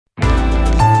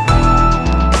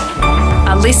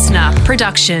listener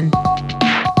production.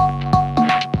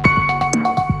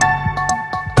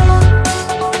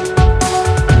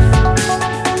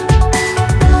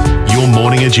 Your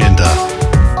morning agenda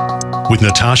with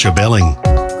Natasha Belling.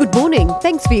 Good morning.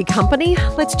 Thanks for your company.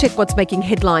 Let's check what's making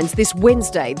headlines this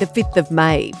Wednesday, the 5th of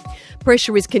May.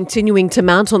 Pressure is continuing to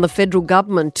mount on the federal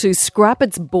government to scrap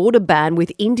its border ban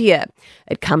with India.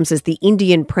 It comes as the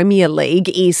Indian Premier League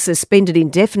is suspended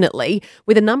indefinitely,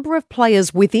 with a number of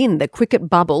players within the cricket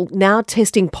bubble now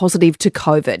testing positive to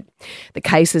COVID. The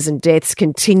cases and deaths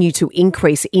continue to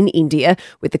increase in India,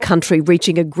 with the country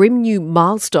reaching a grim new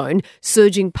milestone,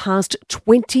 surging past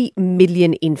 20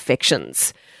 million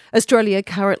infections. Australia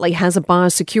currently has a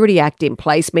Biosecurity Act in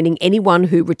place, meaning anyone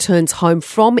who returns home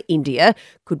from India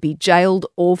could be jailed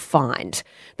or fined.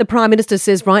 The Prime Minister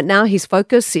says right now his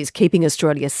focus is keeping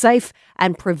Australia safe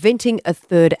and preventing a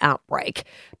third outbreak.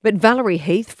 But Valerie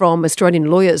Heath from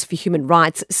Australian Lawyers for Human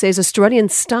Rights says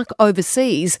Australians stuck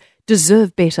overseas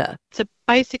deserve better. It's a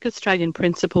basic Australian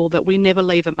principle that we never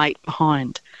leave a mate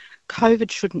behind.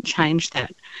 COVID shouldn't change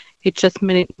that. It just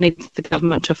needs the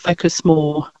government to focus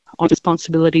more on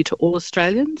responsibility to all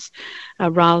Australians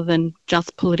rather than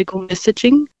just political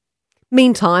messaging.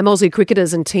 Meantime, Aussie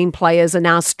cricketers and team players are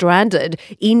now stranded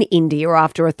in India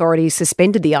after authorities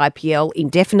suspended the IPL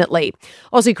indefinitely.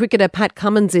 Aussie cricketer Pat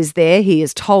Cummins is there. He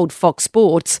has told Fox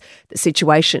Sports the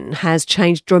situation has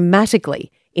changed dramatically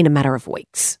in a matter of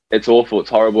weeks. It's awful. It's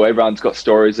horrible. Everyone's got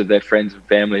stories of their friends and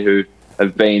family who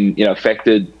have been,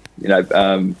 affected.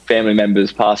 Family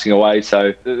members passing away.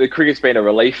 So the cricket's been a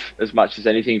relief as much as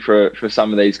anything for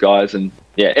some of these guys. And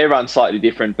everyone's slightly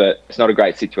different, but it's not a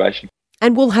great situation.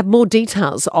 And we'll have more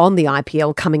details on the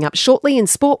IPL coming up shortly in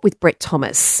sport with Brett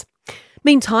Thomas.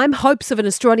 Meantime, hopes of an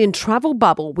Australian travel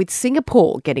bubble with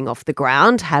Singapore getting off the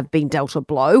ground have been dealt a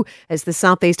blow as the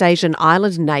Southeast Asian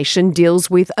island nation deals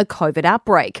with a COVID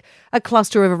outbreak. A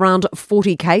cluster of around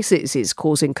 40 cases is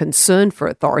causing concern for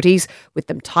authorities, with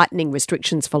them tightening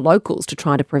restrictions for locals to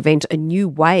try to prevent a new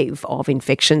wave of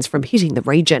infections from hitting the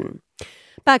region.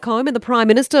 Back home, and the Prime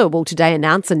Minister will today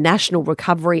announce a National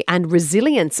Recovery and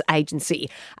Resilience Agency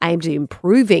aimed at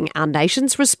improving our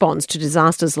nation's response to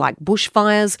disasters like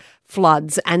bushfires,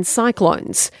 floods and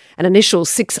cyclones. An initial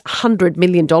 $600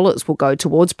 million will go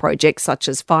towards projects such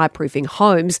as fireproofing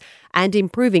homes and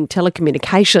improving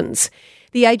telecommunications.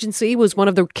 The agency was one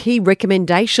of the key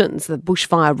recommendations of the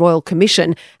Bushfire Royal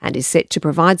Commission and is set to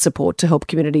provide support to help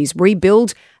communities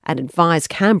rebuild and advise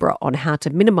Canberra on how to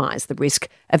minimise the risk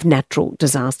of natural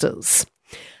disasters.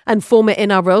 And former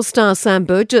NRL star Sam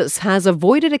Burgess has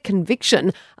avoided a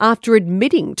conviction after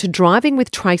admitting to driving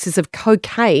with traces of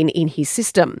cocaine in his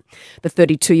system. The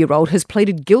 32-year-old has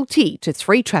pleaded guilty to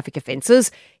 3 traffic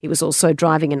offences. He was also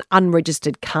driving an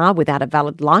unregistered car without a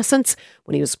valid licence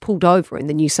when he was pulled over in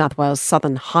the New South Wales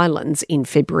Southern Highlands in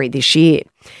February this year.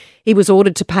 He was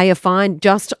ordered to pay a fine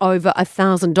just over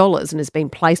 $1,000 and has been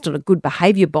placed on a good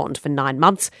behaviour bond for 9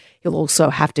 months. He'll also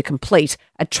have to complete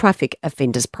a traffic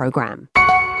offenders program.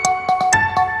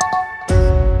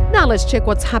 Now let's check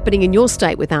what's happening in your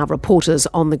state with our reporters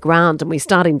on the ground. And we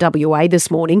start in WA this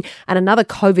morning, and another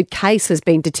COVID case has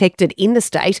been detected in the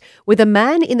state, with a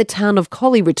man in the town of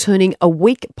Collie returning a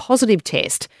weak positive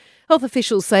test. Health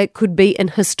officials say it could be an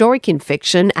historic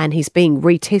infection and he's being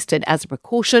retested as a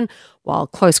precaution, while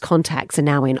close contacts are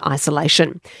now in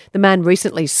isolation. The man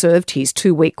recently served his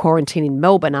 2-week quarantine in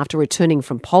Melbourne after returning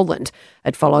from Poland.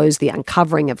 It follows the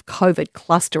uncovering of COVID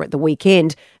cluster at the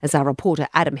weekend, as our reporter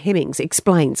Adam Hemmings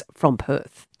explains from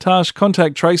Perth. Tash,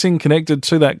 contact tracing connected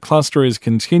to that cluster is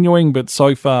continuing, but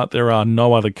so far there are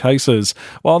no other cases.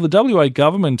 While the WA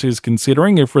government is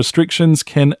considering if restrictions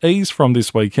can ease from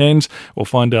this weekend, we'll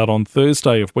find out on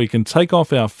Thursday if we can take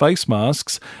off our face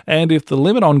masks and if the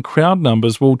limit on crowd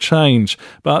numbers will change.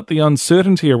 But the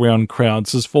uncertainty around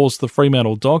crowds has forced the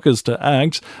Fremantle Dockers to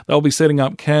act. They'll be setting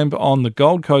up camp on the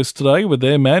Gold Coast today, with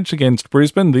their match against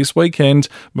Brisbane this weekend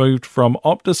moved from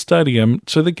Optus Stadium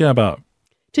to the Gabba.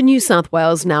 To New South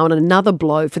Wales now, and another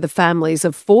blow for the families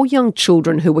of 4 young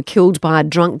children who were killed by a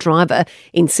drunk driver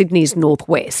in Sydney's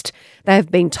northwest. They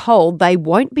have been told they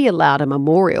won't be allowed a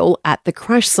memorial at the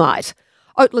crash site.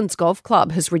 Oatlands Golf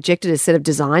Club has rejected a set of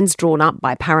designs drawn up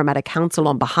by Parramatta Council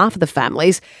on behalf of the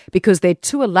families because they're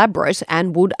too elaborate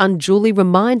and would unduly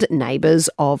remind neighbours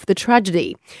of the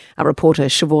tragedy. Our reporter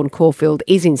Siobhan Caulfield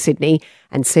is in Sydney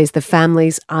and says the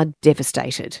families are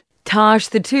devastated. Tash,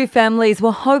 the two families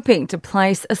were hoping to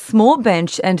place a small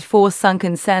bench and 4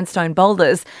 sunken sandstone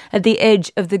boulders at the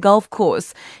edge of the golf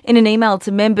course. In an email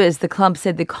to members, the club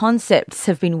said the concepts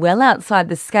have been well outside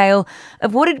the scale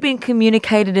of what had been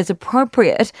communicated as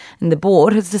appropriate, and the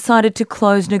board has decided to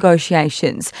close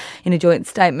negotiations. In a joint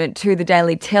statement to the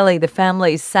Daily Telly, the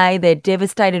families say they're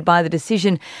devastated by the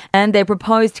decision, and their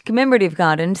proposed commemorative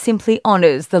garden simply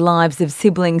honours the lives of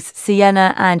siblings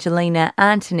Sienna, Angelina,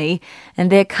 Anthony,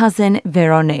 and their cousin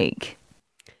Veronique.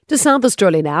 To South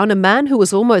Australia now, and a man who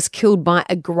was almost killed by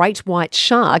a great white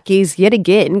shark is yet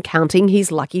again counting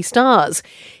his lucky stars.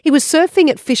 He was surfing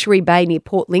at Fishery Bay near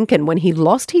Port Lincoln when he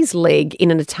lost his leg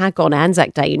in an attack on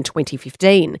Anzac Day in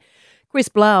 2015. Chris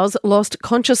Blouse lost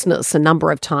consciousness a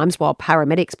number of times while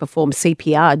paramedics performed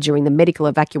CPR during the medical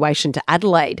evacuation to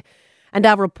Adelaide. And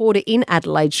our reporter in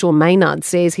Adelaide, Sean Maynard,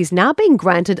 says he's now been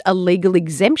granted a legal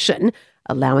exemption,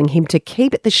 allowing him to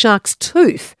keep the shark's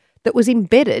tooth that was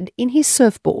embedded in his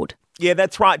surfboard. Yeah,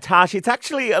 that's right, Tash. It's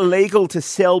actually illegal to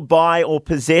sell, buy or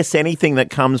possess anything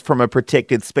that comes from a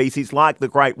protected species like the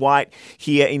great white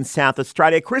here in South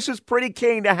Australia. Chris was pretty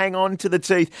keen to hang on to the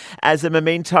tooth as a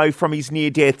memento from his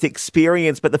near-death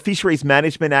experience, but the Fisheries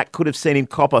Management Act could have seen him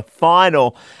cop a fine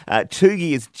or 2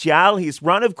 years jail. His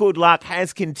run of good luck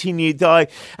has continued, though,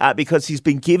 because he's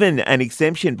been given an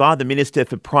exemption by the Minister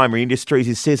for Primary Industries,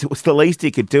 who says it was the least he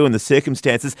could do in the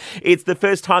circumstances. It's the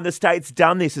first time the state's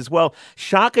done this as well.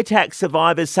 Shark attack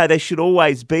survivors say there should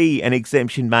always be an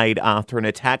exemption made after an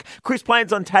attack. Chris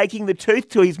plans on taking the tooth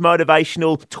to his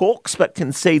motivational talks, but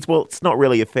concedes, well, it's not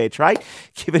really a fair trade,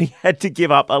 given he had to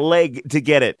give up a leg to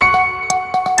get it.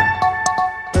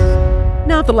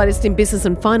 Now, the latest in business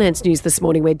and finance news this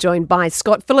morning, we're joined by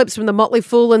Scott Phillips from the Motley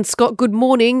Fool. And Scott, good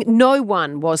morning. No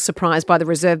one was surprised by the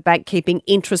Reserve Bank keeping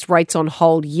interest rates on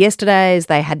hold yesterday as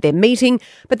they had their meeting,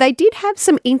 but they did have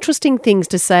some interesting things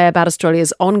to say about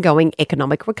Australia's ongoing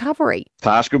economic recovery.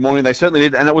 Tash, good morning. They certainly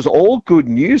did, and it was all good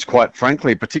news, quite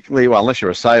frankly, particularly, well, unless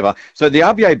you're a saver. So the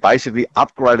RBA basically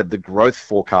upgraded the growth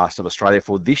forecast of Australia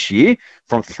for this year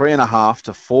from 3.5%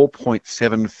 to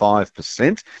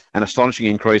 4.75%, an astonishing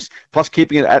increase, plus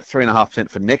keeping it at 3.5%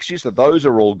 for next year. So those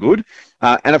are all good.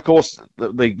 And of course,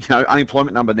 the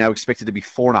unemployment number now expected to be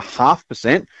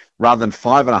 4.5% rather than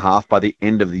 5.5% by the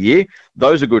end of the year.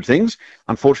 Those are good things.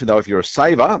 Unfortunately, though, if you're a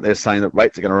saver, they're saying that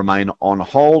rates are going to remain on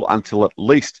hold until at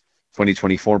least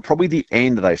 2024, and probably the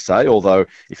end, they say, although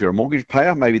if you're a mortgage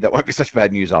payer, maybe that won't be such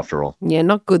bad news after all. Yeah,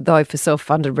 not good, though, for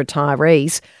self-funded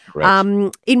retirees.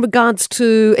 In regards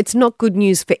to, it's not good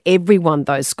news for everyone,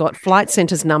 though, Scott. Flight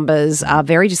Centre's numbers are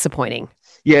very disappointing.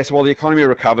 Yes, while the economy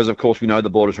recovers, of course, we know the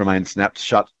borders remain snapped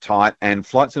shut tight, and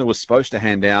Flight Centre was supposed to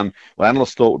hand down what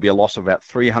analysts thought would be a loss of about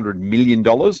 $300 million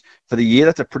for the year.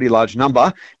 That's a pretty large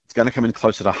number. It's going to come in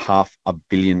closer to $500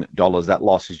 million. That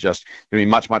loss is just going to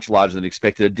be much, much larger than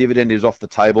expected. A dividend is off the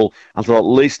table until at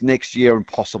least next year and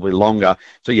possibly longer.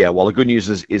 So, yeah, while the good news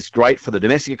is great for the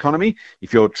domestic economy,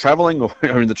 if you're travelling or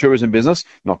in the tourism business,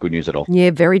 not good news at all.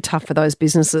 Yeah, very tough for those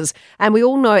businesses. And we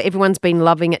all know everyone's been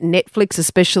loving Netflix,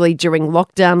 especially during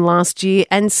lockdown last year.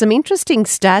 And some interesting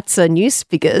stats or news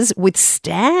figures with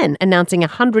Stan announcing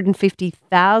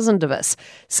 150,000 of us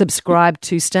subscribed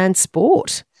to Stan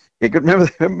Sport. Yeah, good.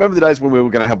 Remember the days when we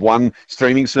were going to have one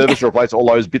streaming service to replace all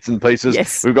those bits and pieces?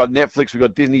 Yes. We've got Netflix, we've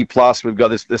got Disney Plus, we've got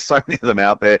this. There's so many of them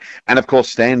out there, and of course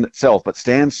Stan itself. But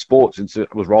Stan Sport, since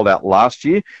it was rolled out last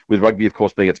year, with rugby of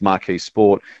course being its marquee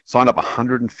sport, signed up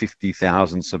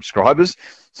 150,000 subscribers.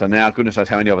 So now, goodness knows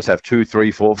how many of us have 2, 3,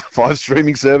 4, 5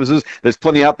 streaming services. There's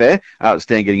plenty out there.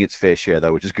 Stan getting its fair share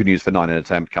though, which is good news for Nine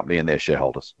Entertainment Company and their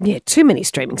shareholders. Yeah, too many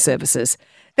streaming services.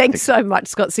 Thanks so much,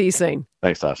 Scott. See you soon.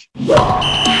 Thanks, Tash.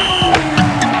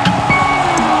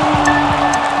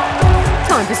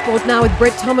 Time for sport now with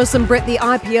Brett Thomas. And Brett, the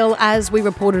IPL, as we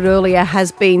reported earlier,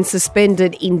 has been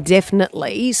suspended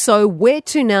indefinitely. So where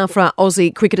to now for our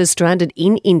Aussie cricketers stranded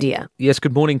in India? Yes,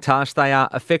 good morning, Tash. They are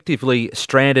effectively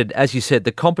stranded. As you said,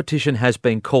 the competition has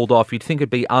been called off. You'd think it'd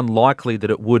be unlikely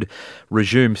that it would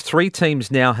resume. 3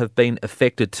 teams now have been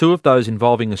affected, 2 of those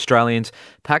involving Australians.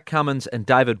 Pat Cummins and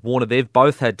David Warner, they've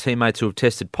both had teammates who have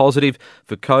tested positive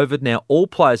for COVID. Now, all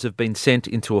players have been sent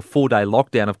into a 4-day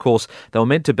lockdown. Of course, they were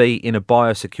meant to be in a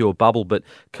biosecure bubble, but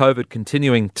COVID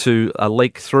continuing to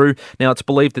leak through. Now, it's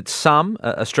believed that some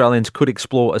Australians could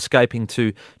explore escaping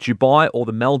to Dubai or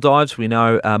the Maldives. We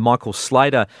know Michael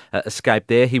Slater escaped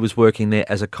there. He was working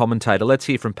there as a commentator. Let's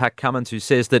hear from Pat Cummins, who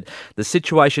says that the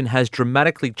situation has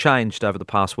dramatically changed over the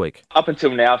past week. Up until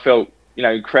now, I felt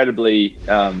incredibly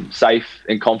safe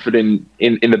and confident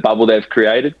in the bubble they've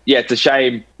created. Yeah, it's a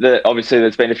shame that obviously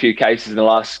there's been a few cases in the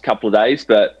last couple of days,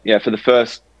 but for the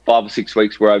first 5 or 6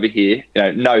 weeks we're over here,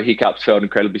 no hiccups, felt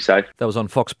incredibly safe. That was on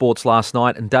Fox Sports last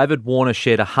night, and David Warner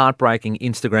shared a heartbreaking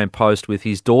Instagram post with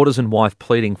his daughters and wife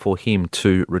pleading for him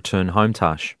to return home,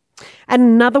 Tash. And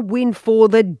another win for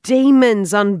the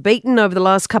Demons, unbeaten over the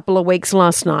last couple of weeks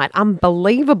last night.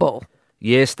 Unbelievable.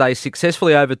 Yes, they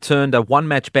successfully overturned a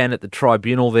one-match ban at the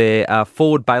tribunal there.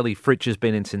 Forward Bailey Fritsch has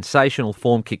been in sensational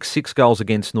form, kicked 6 goals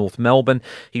against North Melbourne.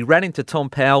 He ran into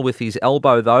Tom Powell with his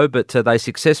elbow, though, but they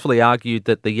successfully argued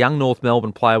that the young North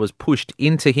Melbourne player was pushed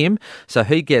into him, so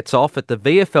he gets off. At the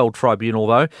VFL tribunal,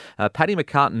 though, Paddy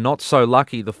McCartan not so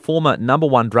lucky. The former number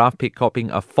 1 draft pick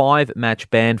copping a 5-match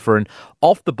ban for an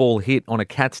off-the-ball hit on a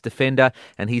Cats defender,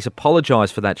 and he's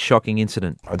apologised for that shocking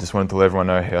incident. I just wanted to let everyone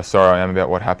know how sorry I am about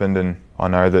what happened, and I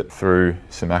know that through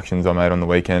some actions I made on the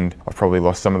weekend, I've probably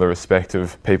lost some of the respect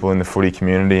of people in the footy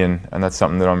community, and that's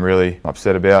something that I'm really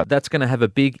upset about. That's going to have a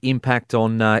big impact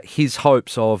on his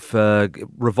hopes of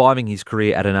reviving his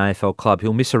career at an AFL club.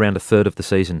 He'll miss around a third of the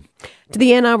season. To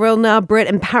the NRL now, Brett,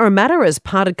 and Parramatta has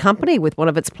parted company with one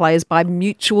of its players by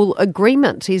mutual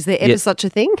agreement. Is there ever such a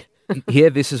thing? Yeah,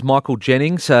 this is Michael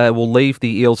Jennings. Will leave the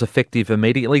Eels effective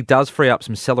immediately. Does free up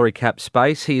some salary cap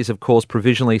space. He is, of course,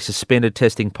 provisionally suspended,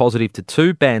 testing positive to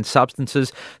 2 banned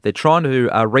substances. They're trying to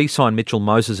re-sign Mitchell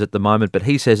Moses at the moment, but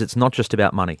he says it's not just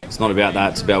about money. It's not about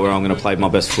that. It's about where I'm going to play my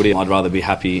best footy. I'd rather be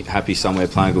happy somewhere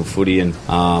playing good footy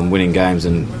and winning games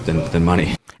than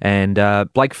money. And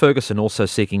Blake Ferguson also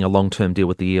seeking a long-term deal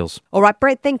with the Eels. All right,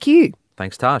 Brett, thank you.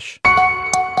 Thanks, Tash.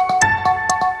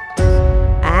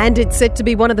 And it's set to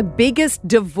be one of the biggest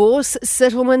divorce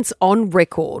settlements on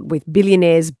record, with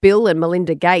billionaires Bill and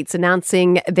Melinda Gates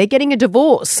announcing they're getting a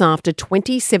divorce after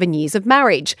 27 years of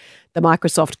marriage. The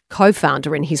Microsoft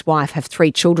co-founder and his wife have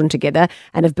 3 children together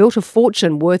and have built a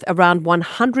fortune worth around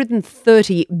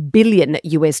 $130 billion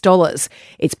US.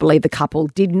 It's believed the couple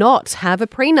did not have a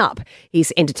prenup.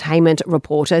 Here's entertainment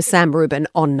reporter Sam Rubin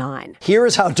on 9. Here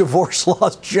is how divorce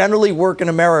laws generally work in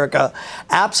America.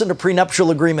 Absent a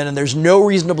prenuptial agreement, and there's no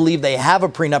reason to believe they have a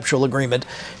prenuptial agreement,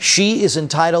 she is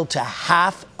entitled to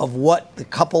half of what the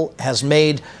couple has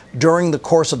made during the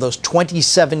course of those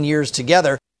 27 years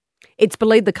together. It's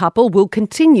believed the couple will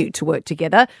continue to work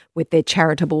together with their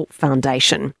charitable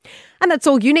foundation. And that's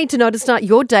all you need to know to start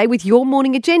your day with your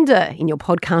morning agenda in your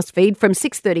podcast feed from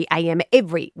 6:30 a.m.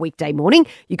 every weekday morning.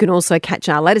 You can also catch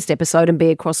our latest episode and be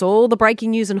across all the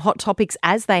breaking news and hot topics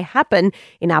as they happen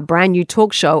in our brand new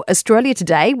talk show, Australia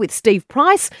Today with Steve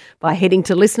Price, by heading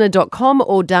to listener.com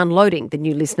or downloading the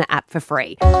new Listener app for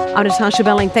free. I'm Natasha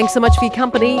Belling. Thanks so much for your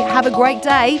company. Have a great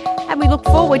day, and we look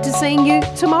forward to seeing you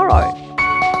tomorrow.